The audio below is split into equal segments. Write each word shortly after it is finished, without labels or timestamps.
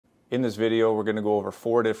In this video, we're going to go over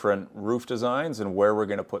 4 different roof designs and where we're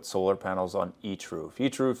going to put solar panels on each roof.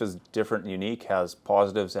 Each roof is different and unique, has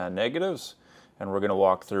positives and negatives, and we're going to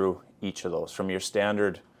walk through each of those. From your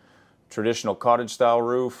standard traditional cottage style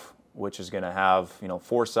roof, which is going to have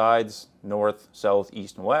 4 sides, north, south,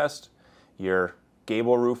 east, and west. Your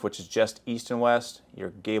gable roof, which is just east and west.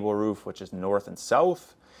 Your gable roof, which is north and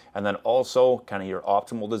south. And then also kind of your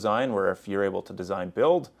optimal design, where if you're able to design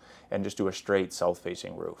build and just do a straight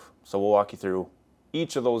south-facing roof. So we'll walk you through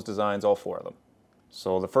each of those designs, all 4 of them.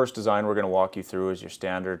 So the first design we're going to walk you through is your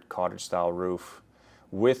standard cottage-style roof.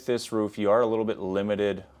 With this roof, you are a little bit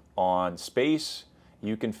limited on space.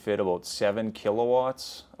 You can fit about 7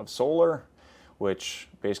 kilowatts of solar, which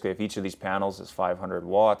basically if each of these panels is 500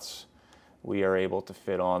 watts, we are able to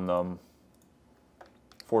fit on them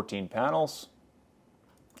 14 panels.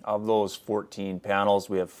 Of those 14 panels,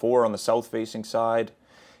 we have 4 on the south-facing side,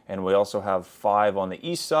 and we also have 5 on the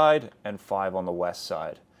east side and 5 on the west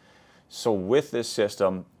side. So with this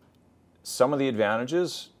system, some of the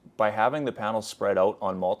advantages, by having the panels spread out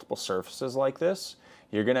on multiple surfaces like this,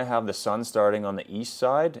 you're going to have the sun starting on the east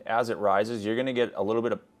side. As it rises, you're going to get a little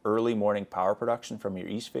bit of early morning power production from your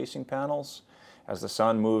east-facing panels. As the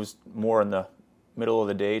sun moves more in the middle of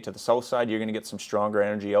the day to the south side, you're going to get some stronger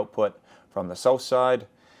energy output from the south side.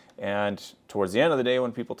 And towards the end of the day,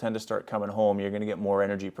 when people tend to start coming home, you're going to get more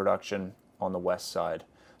energy production on the west side.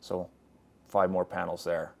 So 5 more panels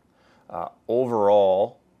there.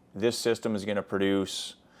 Overall, this system is going to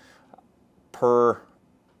produce per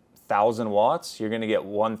 1,000 watts, you're going to get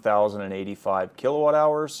 1,085 kilowatt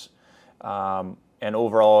hours. And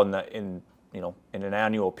overall, in an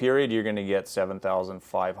annual period, you're going to get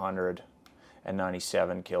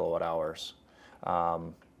 7,597 kilowatt hours.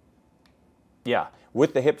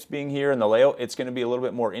 With the hips being here and the layout, it's going to be a little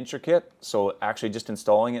bit more intricate. So actually just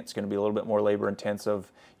installing it's going to be a little bit more labor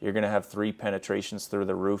intensive. You're going to have 3 penetrations through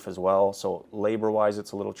the roof as well. So labor-wise,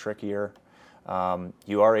 it's a little trickier.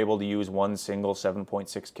 You are able to use one single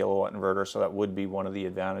 7.6 kilowatt inverter, so that would be one of the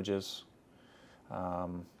advantages.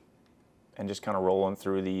 And just kind of rolling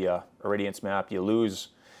through the irradiance map, you lose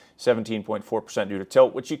 17.4% due to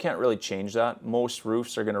tilt, which you can't really change that. Most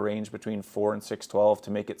roofs are going to range between 4 and 612.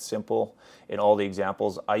 To make it simple, in all the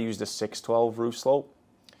examples, I used a 612 roof slope.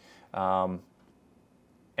 And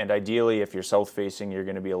ideally, if you're south-facing, you're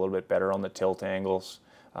going to be a little bit better on the tilt angles.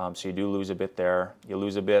 So you do lose a bit there. You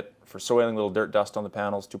lose a bit for soiling, little dirt dust on the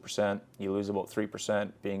panels, 2%. You lose about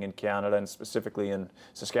 3% being in Canada, and specifically in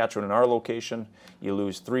Saskatchewan in our location. You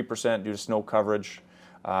lose 3% due to snow coverage,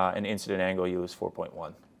 and incident angle, you lose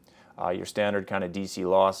 4.1. Your standard kind of DC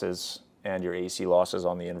losses and your AC losses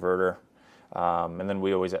on the inverter. And then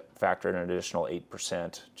we always factor in an additional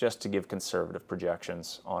 8% just to give conservative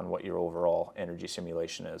projections on what your overall energy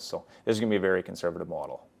simulation is. So this is going to be a very conservative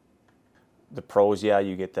model. The pros,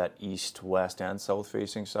 you get that east, west, and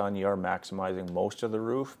south-facing sun. You are maximizing most of the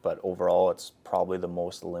roof, but overall it's probably the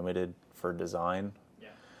most limited for design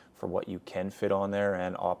for what you can fit on there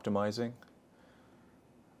and optimizing.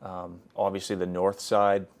 Obviously the north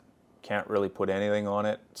side, can't really put anything on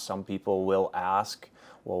it. Some people will ask,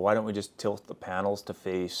 well, why don't we just tilt the panels to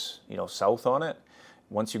face, south on it?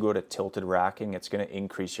 Once you go to tilted racking, it's going to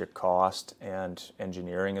increase your cost and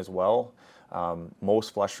engineering as well.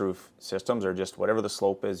 Most flush roof systems are just whatever the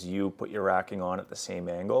slope is, you put your racking on at the same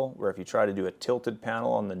angle, where if you try to do a tilted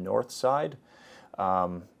panel on the north side,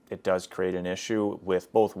 it does create an issue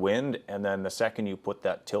with both wind, and then the second you put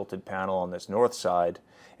that tilted panel on this north side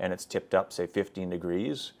and it's tipped up, say 15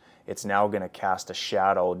 degrees, it's now going to cast a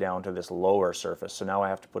shadow down to this lower surface. So now I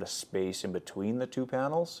have to put a space in between the 2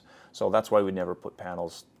 panels. So that's why we never put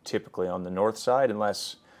panels typically on the north side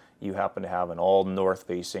unless you happen to have an all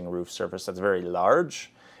north-facing roof surface that's very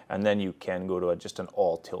large, and then you can go to just an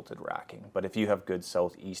all tilted racking. But if you have good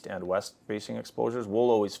south, east, and west-facing exposures,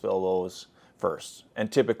 we'll always fill those first.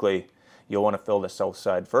 And typically, you'll want to fill the south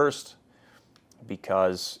side first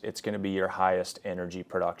because it's going to be your highest energy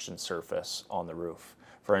production surface on the roof.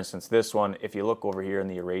 For instance, this one, if you look over here in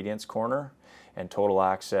the irradiance corner and total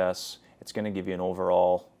access, it's going to give you an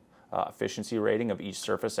overall efficiency rating of each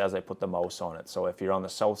surface as I put the mouse on it. So if you're on the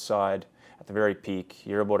south side, at the very peak,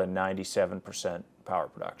 you're about a 97% power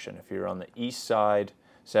production. If you're on the east side,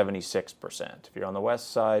 76%. If you're on the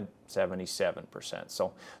west side, 77%.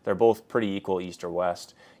 So they're both pretty equal east or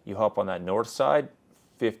west. You hop on that north side,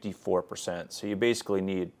 54%. So you basically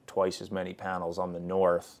need twice as many panels on the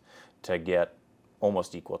north to get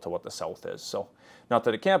almost equal to what the south is. So not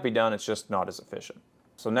that it can't be done, it's just not as efficient.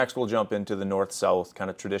 So next we'll jump into the north-south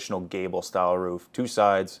kind of traditional gable style roof. 2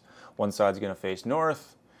 sides, one side's going to face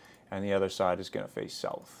north and the other side is going to face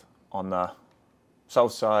south. On the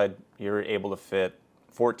south side, you're able to fit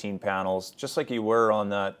 14 panels, just like you were on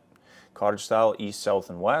that cottage style east, south,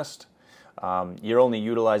 and west. You're only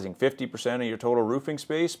utilizing 50% of your total roofing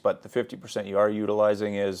space, but the 50% you are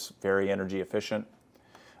utilizing is very energy efficient.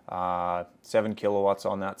 7 kilowatts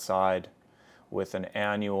on that side with an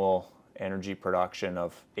annual energy production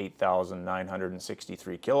of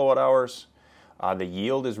 8,963 kilowatt hours. The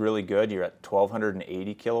yield is really good. You're at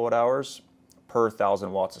 1,280 kilowatt hours per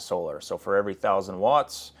 1,000 watts of solar. So for every 1,000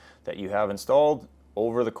 watts that you have installed,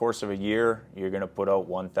 over the course of a year, you're going to put out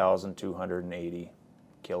 1,280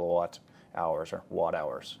 kilowatt hours or watt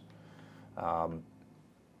hours.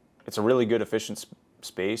 It's a really good efficient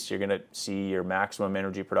space. You're going to see your maximum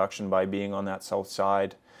energy production by being on that south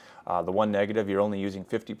side. The one negative, you're only using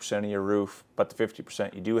 50% of your roof, but the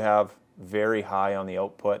 50% you do have, very high on the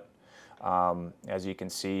output. As you can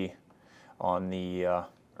see on the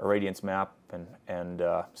irradiance map and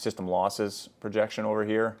system losses projection over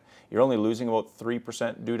here, you're only losing about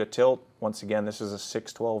 3% due to tilt. Once again, this is a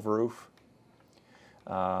 612 roof.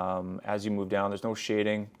 As you move down, there's no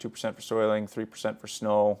shading, 2% for soiling, 3% for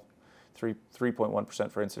snow,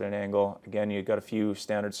 3.1% for incident angle. Again, you've got a few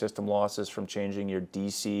standard system losses from changing your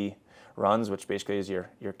DC runs, which basically is your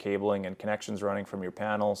cabling and connections running from your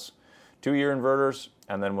panels to your inverters.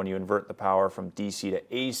 And then when you invert the power from DC to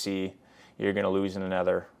AC, you're going to lose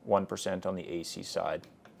another 1% on the AC side.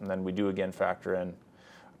 And then we do again factor in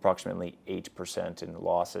approximately 8% in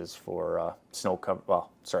losses for snow cover. Well,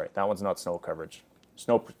 sorry, that one's not snow coverage.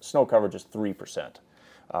 Snow coverage is 3%.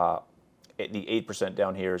 The 8%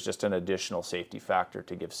 down here is just an additional safety factor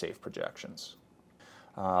to give safe projections.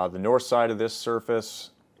 The north side of this surface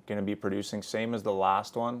going to be producing same as the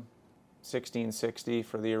last one, 1660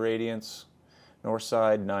 for the irradiance. North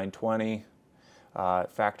side 920.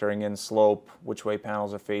 Factoring in slope, which way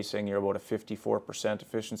panels are facing, you're about a 54%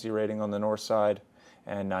 efficiency rating on the north side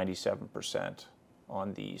and 97%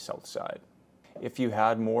 on the south side. If you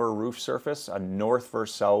had more roof surface, a north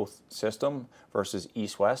versus south system versus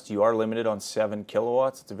east-west, you are limited on 7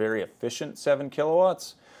 kilowatts. It's a very efficient 7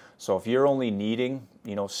 kilowatts. So if you're only needing,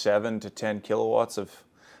 7 to 10 kilowatts of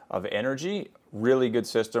energy, really good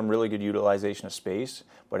system, really good utilization of space.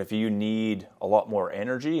 But if you need a lot more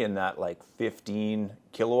energy in that like 15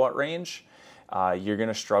 kilowatt range, you're going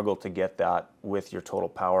to struggle to get that with your total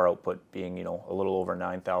power output being, a little over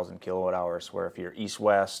 9,000 kilowatt hours, where if you're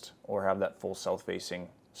east-west or have that full south-facing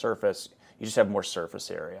surface, you just have more surface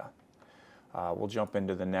area. We'll jump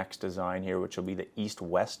into the next design here, which will be the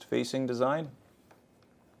east-west facing design.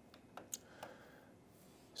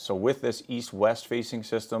 So with this east-west facing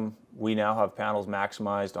system, we now have panels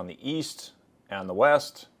maximized on the east and the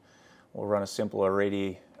west. We'll run a simple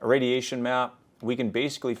irradiation map. We can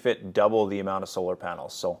basically fit double the amount of solar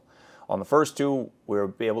panels. So on the first two, we'll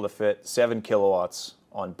be able to fit 7 kilowatts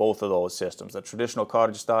on both of those systems. The traditional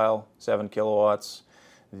cottage style, 7 kilowatts.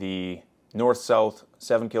 The north-south,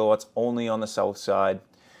 7 kilowatts only on the south side.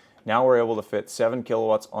 Now we're able to fit 7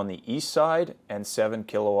 kilowatts on the east side and 7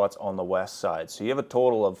 kilowatts on the west side. So you have a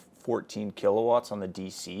total of 14 kilowatts on the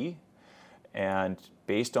DC. And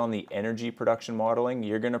based on the energy production modeling,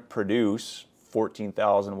 you're going to produce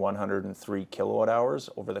 14,103 kilowatt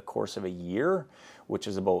hours over the course of a year, which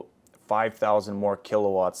is about 5,000 more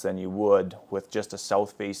kilowatts than you would with just a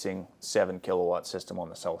south-facing 7 kilowatt system on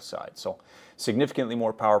the south side. So significantly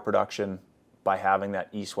more power production by having that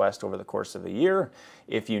east-west over the course of the year.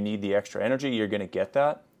 If you need the extra energy, you're going to get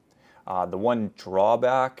that. The one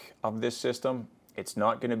drawback of this system, it's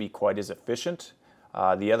not going to be quite as efficient.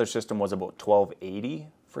 The other system was about 1280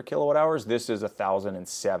 for kilowatt hours. This is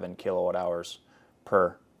 1,007 kilowatt hours per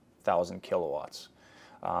 1,000 kilowatts.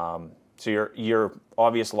 So your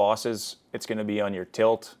obvious losses, it's going to be on your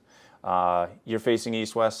tilt. You're facing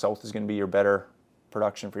east-west, south is going to be your better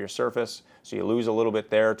production for your surface. So you lose a little bit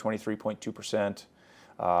there, 23.2%.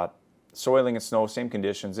 Soiling and snow, same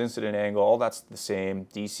conditions. Incident angle, all that's the same.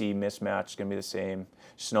 DC mismatch is going to be the same.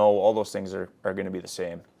 Snow, all those things are going to be the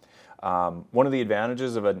same. One of the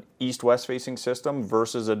advantages of an east-west facing system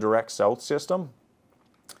versus a direct south system,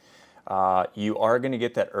 you are going to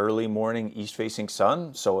get that early morning east-facing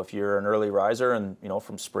sun. So if you're an early riser and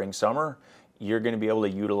from spring, summer, you're going to be able to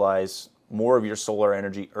utilize more of your solar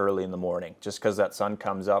energy early in the morning, just because that sun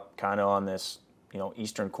comes up kind of on this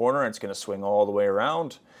eastern corner, and it's going to swing all the way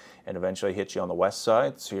around and eventually hit you on the west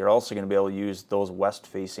side. So you're also going to be able to use those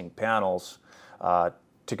west-facing panels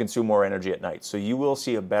to consume more energy at night. So you will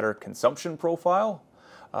see a better consumption profile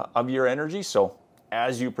of your energy. So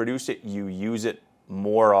as you produce it, you use it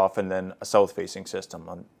more often than a south-facing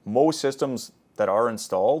system. Most systems that are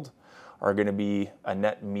installed are going to be a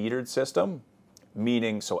net metered system,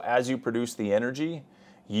 meaning so as you produce the energy,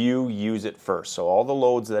 you use it first. So all the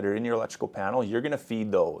loads that are in your electrical panel, you're going to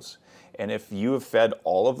feed those. And if you have fed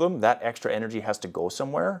all of them, that extra energy has to go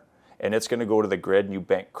somewhere, and it's going to go to the grid and you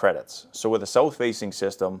bank credits. So with a south-facing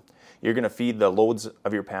system, you're going to feed the loads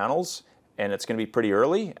of your panels, and it's going to be pretty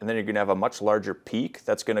early, and then you're going to have a much larger peak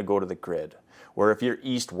that's going to go to the grid. Where if you're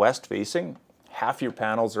east-west facing, half your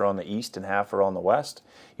panels are on the east and half are on the west,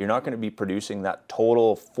 you're not going to be producing that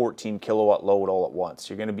total 14 kilowatt load all at once.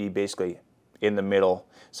 You're going to be basically in the middle,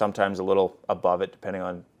 sometimes a little above it, depending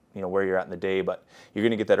on where you're at in the day, but you're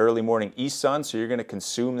going to get that early morning east sun, so you're going to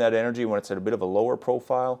consume that energy when it's at a bit of a lower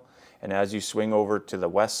profile, and as you swing over to the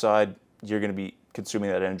west side, you're going to be consuming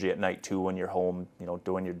that energy at night too when you're home,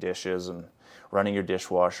 doing your dishes and running your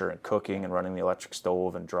dishwasher and cooking and running the electric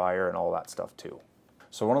stove and dryer and all that stuff too.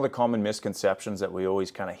 So one of the common misconceptions that we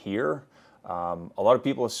always kind of hear, a lot of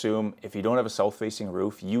people assume if you don't have a south-facing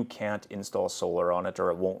roof, you can't install solar on it or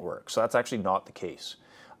it won't work. So that's actually not the case.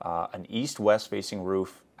 An east-west facing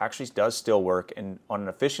roof actually does still work, and on an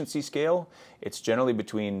efficiency scale, it's generally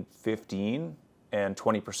between 15 and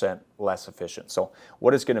 20% less efficient. So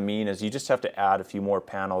what it's going to mean is you just have to add a few more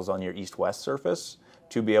panels on your east-west surface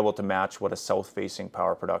to be able to match what a south-facing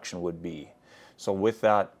power production would be. So with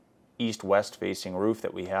that east-west facing roof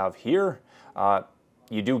that we have here,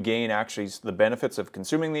 you do gain actually the benefits of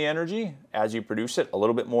consuming the energy as you produce it a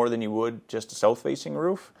little bit more than you would just a south-facing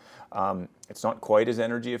roof. It's not quite as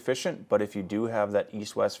energy efficient, but if you do have that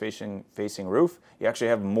east-west facing roof, you actually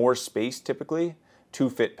have more space typically to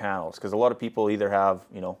fit panels, because a lot of people either have,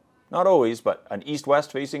 not always, but an east-west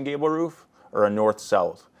facing gable roof or a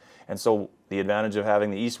north-south. And so the advantage of having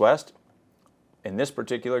the east-west, in this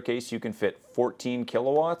particular case, you can fit 14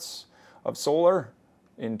 kilowatts of solar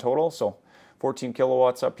in total. So 14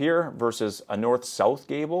 kilowatts up here versus a north-south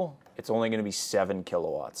gable, it's only going to be 7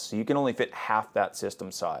 kilowatts. So you can only fit half that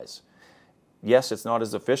system size. Yes, it's not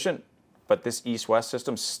as efficient, but this east-west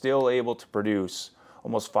system is still able to produce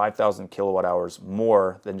almost 5,000 kilowatt hours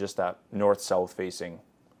more than just that north-south facing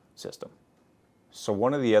system. So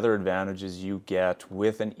one of the other advantages you get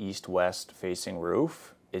with an east-west facing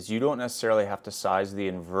roof is you don't necessarily have to size the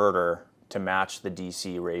inverter to match the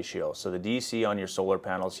DC ratio. So the DC on your solar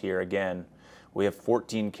panels here, again, we have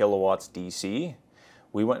 14 kilowatts DC.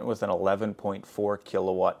 We went with an 11.4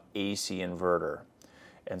 kilowatt AC inverter.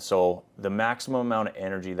 And so the maximum amount of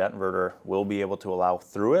energy that inverter will be able to allow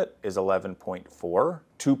through it is 11.4,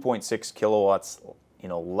 2.6 kilowatts,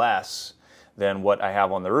 less than what I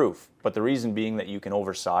have on the roof. But the reason being that you can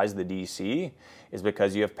oversize the DC is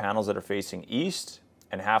because you have panels that are facing east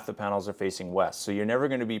and half the panels are facing west. So you're never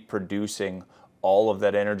going to be producing all of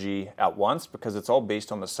that energy at once because it's all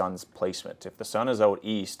based on the sun's placement. If the sun is out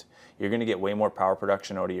east, you're going to get way more power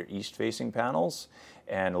production out of your east-facing panels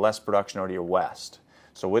and less production out of your west.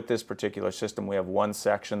 So with this particular system, we have one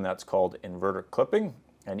section that's called inverter clipping,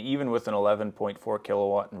 and even with an 11.4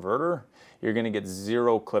 kilowatt inverter, you're going to get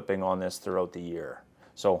zero clipping on this throughout the year.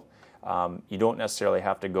 So you don't necessarily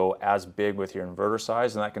have to go as big with your inverter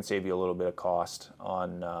size, and that can save you a little bit of cost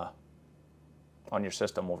on your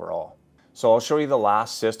system overall. So I'll show you the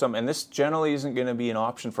last system, and this generally isn't going to be an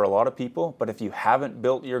option for a lot of people, but if you haven't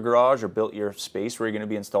built your garage or built your space where you're going to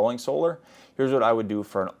be installing solar, here's what I would do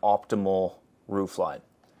for an optimal roof line.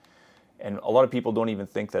 And a lot of people don't even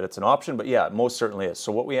think that it's an option, but yeah, it most certainly is.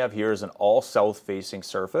 So what we have here is an all south facing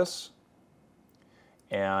surface,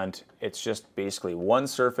 and it's just basically one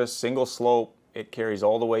surface, single slope. It carries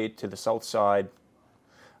all the way to the south side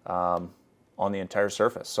on the entire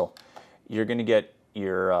surface. So you're going to get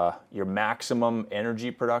your maximum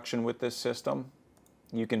energy production with this system.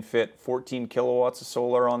 You can fit 14 kilowatts of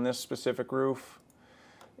solar on this specific roof,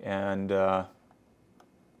 and yeah,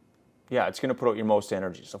 it's going to put out your most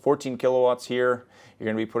energy. So 14 kilowatts here, you're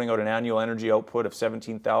going to be putting out an annual energy output of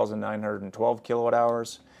 17,912 kilowatt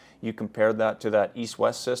hours. You compared that to that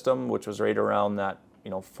east-west system, which was right around that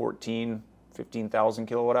 15,000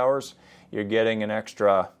 kilowatt hours. You're getting an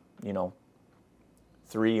extra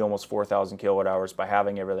 3, almost 4,000 kilowatt hours by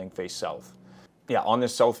having everything face south. Yeah, on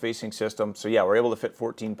this south-facing system. So yeah, we're able to fit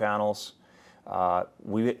 14 panels.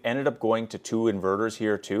 We ended up going to 2 inverters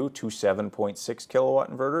here too, 2 7.6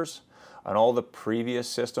 kilowatt inverters. On all the previous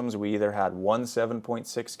systems, we either had one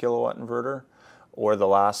 7.6 kilowatt inverter or the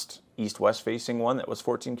last east-west facing one that was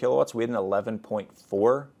 14 kilowatts. We had an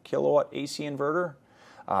 11.4 kilowatt AC inverter.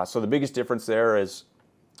 So the biggest difference there is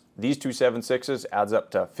these 2 7.6s adds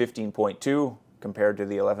up to 15.2 compared to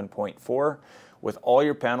the 11.4. With all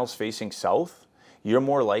your panels facing south, you're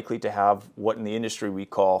more likely to have what in the industry we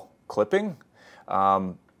call clipping.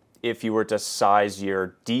 if you were to size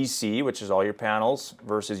your DC, which is all your panels,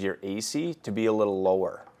 versus your AC, to be a little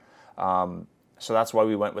lower. So that's why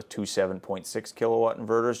we went with two 7.6 kilowatt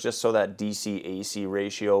inverters, just so that DC-AC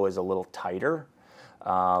ratio is a little tighter.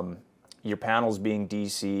 Your panels being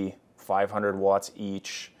DC, 500 watts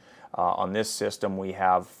each. On this system, we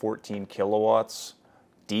have 14 kilowatts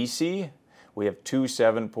DC. We have two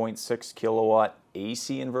 7.6 kilowatt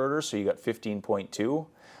AC inverters, so you got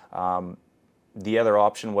 15.2. The other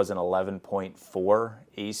option was an 11.4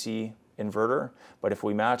 AC inverter, but if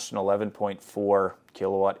we matched an 11.4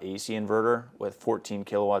 kilowatt AC inverter with 14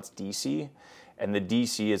 kilowatts DC, and the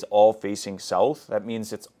DC is all facing south, that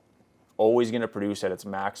means it's always going to produce at its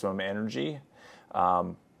maximum energy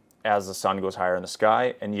as the sun goes higher in the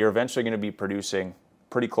sky, and you're eventually going to be producing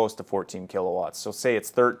pretty close to 14 kilowatts. So say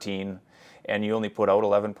it's 13 and you only put out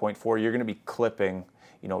 11.4, you're going to be clipping,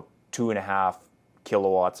 2.5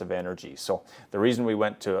 kilowatts of energy. So the reason we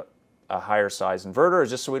went to a higher size inverter is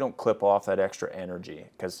just so we don't clip off that extra energy,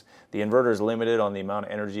 because the inverter is limited on the amount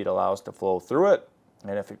of energy it allows to flow through it,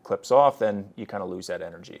 and if it clips off, then you kind of lose that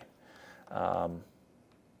energy.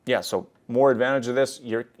 Yeah, so more advantage of this,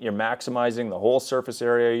 you're maximizing the whole surface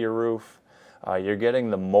area of your roof. You're getting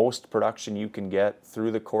the most production you can get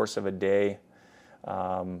through the course of a day.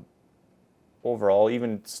 Overall,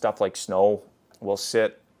 even stuff like snow will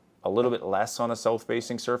sit a little bit less on a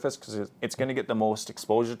south-facing surface because it's going to get the most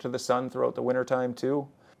exposure to the sun throughout the wintertime too.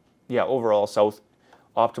 Yeah, overall, south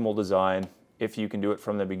optimal design if you can do it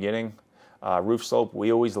from the beginning. Roof slope,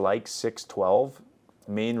 we always like 612.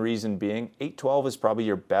 Main reason being 812 is probably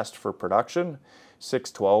your best for production.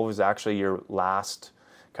 612 is actually your last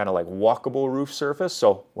kind of like walkable roof surface.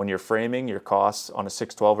 So when you're framing, your costs on a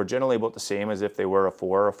 612 are generally about the same as if they were a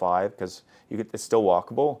 4 or a 5, because it's still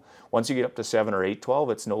walkable. Once you get up to 7 or 812,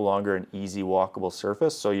 it's no longer an easy walkable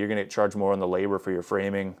surface. So you're going to charge more on the labor for your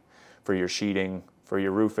framing, for your sheeting, for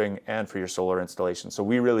your roofing, and for your solar installation. So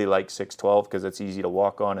we really like 612 because it's easy to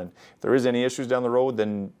walk on, and if there is any issues down the road,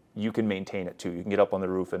 then you can maintain it too. You can get up on the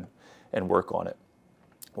roof and work on it.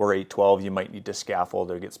 Or 812, you might need to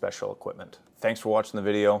scaffold or get special equipment. Thanks for watching the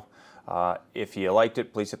video. If you liked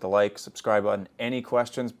it, please hit the like, subscribe button. Any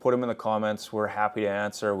questions, put them in the comments. We're happy to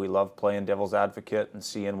answer. We love playing devil's advocate and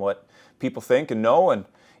seeing what people think and know. And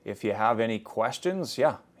if you have any questions,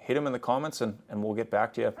 yeah, hit them in the comments and we'll get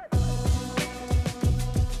back to you.